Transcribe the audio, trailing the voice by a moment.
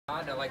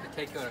I'd like to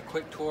take you on a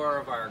quick tour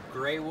of our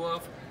Grey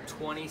Wolf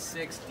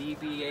 26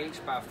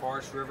 DBH by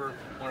Forest River,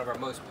 one of our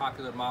most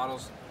popular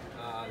models.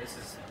 This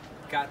has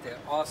got the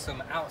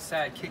awesome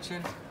outside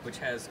kitchen, which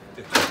has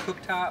the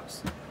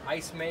cooktops,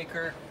 ice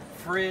maker,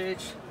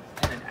 fridge,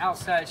 and an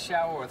outside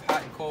shower with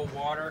hot and cold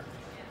water.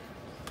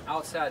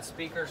 Outside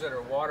speakers that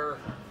are water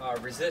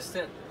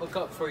resistant.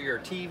 Hookup for your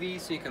TV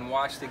so you can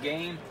watch the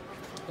game.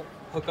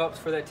 Hookups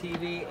for that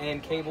TV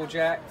and cable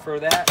jack for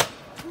that.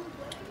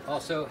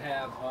 Also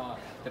have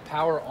the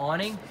power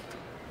awning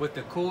with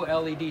the cool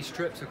LED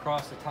strips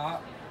across the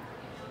top.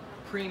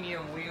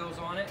 Premium wheels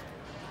on it.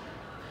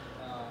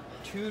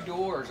 2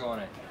 doors on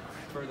it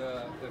for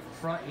the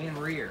front and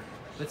rear.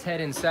 Let's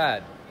head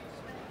inside.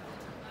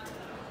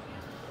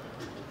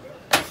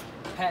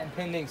 Patent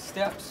pending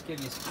steps, give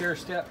you a secure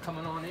step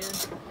coming on in.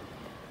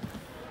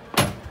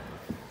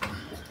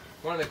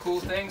 One of the cool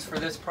things for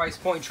this price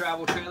point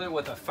travel trailer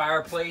with a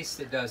fireplace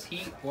that does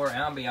heat or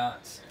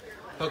ambiance.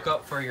 Hook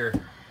up for your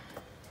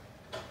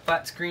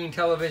flat screen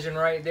television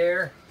right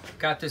there.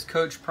 Got this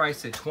coach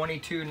priced at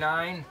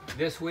 $22,900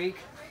 this week,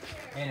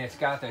 and it's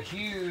got the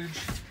huge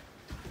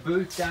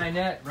booth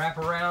dinette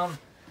wraparound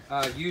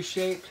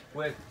U-shaped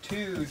with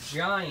 2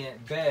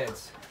 giant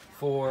beds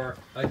for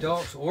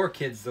adults or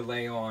kids to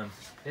lay on.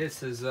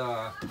 This is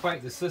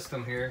quite the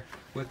system here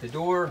with the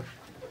door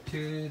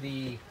to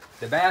the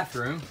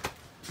bathroom,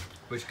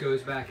 which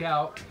goes back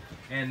out.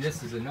 And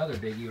this is another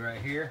biggie right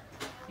here.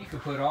 You can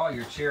put all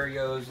your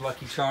Cheerios,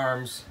 Lucky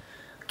Charms,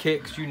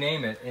 Kicks, you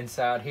name it,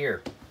 inside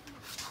here.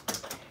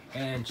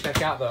 And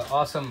check out the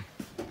awesome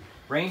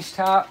range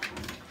top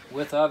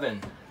with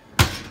oven.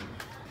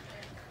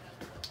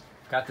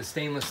 Got the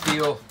stainless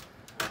steel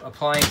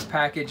appliance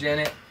package in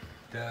it.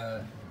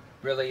 The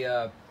really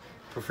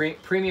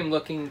premium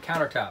looking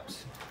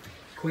countertops.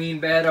 Queen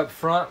bed up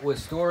front with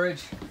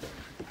storage.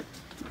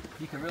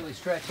 You can really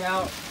stretch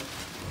out.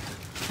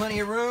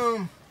 Plenty of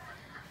room.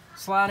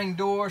 Sliding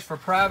doors for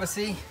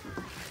privacy.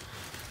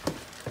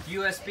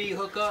 USB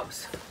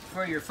hookups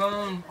for your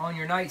phone on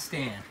your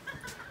nightstand.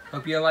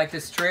 Hope you like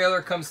this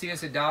trailer. Come see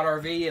us at Dodd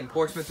RV in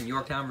Portsmouth and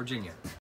Yorktown, Virginia.